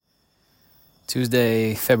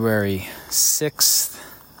Tuesday, February 6th.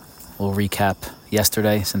 We'll recap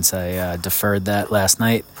yesterday since I deferred that last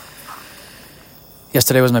night.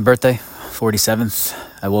 Yesterday was my birthday, 47th.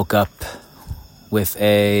 I woke up with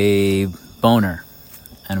a boner.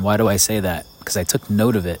 And why do I say that? Because I took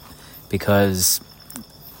note of it. Because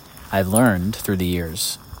I've learned through the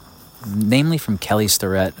years, namely from Kelly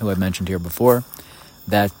Starrett, who I've mentioned here before,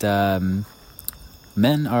 that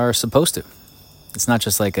men are supposed to. It's not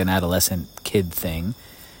just like an adolescent kid thing.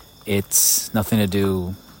 It's nothing to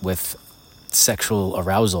do with sexual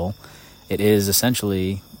arousal. It is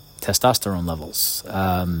essentially testosterone levels.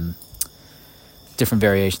 Different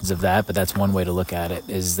variations of that, but that's one way to look at it,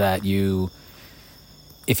 is that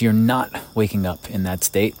if you're not waking up in that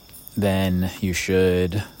state, then you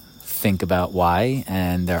should think about why,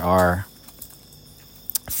 and there are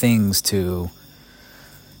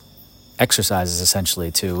exercises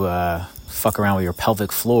essentially to fuck around with your pelvic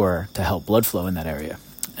floor to help blood flow in that area.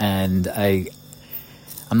 And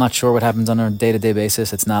I'm not sure what happens on a day-to-day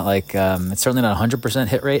basis. It's not like, it's certainly not 100%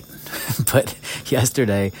 hit rate, but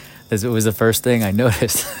yesterday, it was the first thing I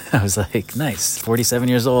noticed. I was like, nice, 47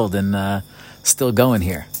 years old and still going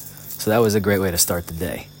here. So that was a great way to start the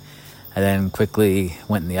day. I then quickly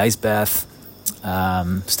went in the ice bath.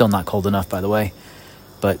 Still not cold enough, by the way,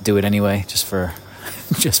 but do it anyway, just for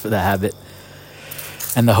the habit.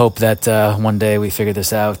 And the hope that one day we figure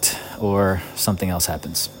this out or something else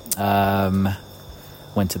happens.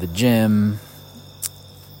 Went to the gym,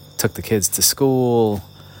 took the kids to school,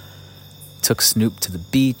 took Snoop to the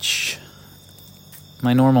beach.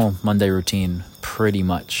 My normal Monday routine, pretty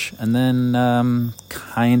much. And then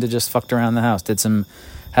kind of just fucked around the house.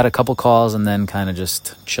 Had a couple calls and then kind of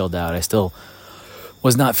just chilled out. I still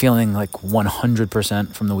was not feeling like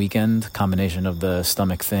 100% from the weekend, combination of the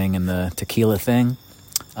stomach thing and the tequila thing.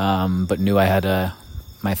 But knew I had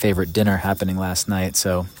my favorite dinner happening last night,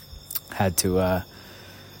 so had to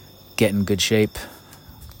get in good shape.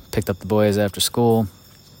 Picked up the boys after school,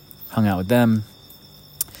 hung out with them,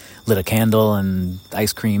 lit a candle and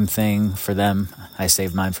ice cream thing for them. I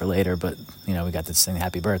saved mine for later, but we got to sing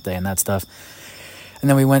happy birthday and that stuff. And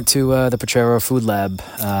then we went to the Potrero Food Lab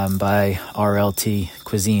by RLT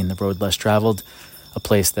Cuisine, the Road Less Traveled, a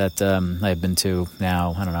place that I've been to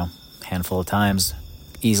now, I don't know, a handful of times.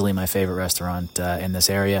 Easily my favorite restaurant in this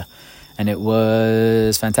area. And it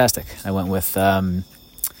was fantastic. I went with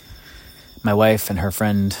my wife and her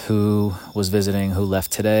friend who was visiting, who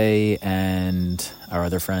left today, and our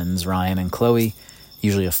other friends, Ryan and Chloe.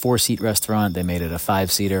 Usually a 4-seat restaurant. They made it a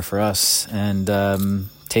 5-seater for us. And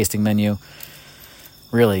tasting menu.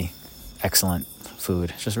 Really excellent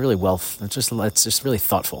food. It's just really it's just really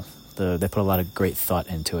thoughtful. They put a lot of great thought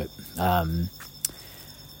into it. Had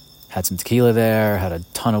some tequila there, had a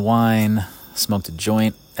ton of wine, smoked a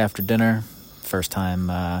joint after dinner. First time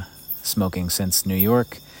smoking since New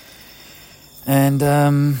York. And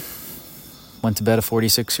went to bed a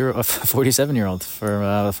 47-year-old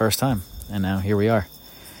for the first time. And now here we are.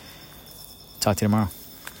 Talk to you tomorrow.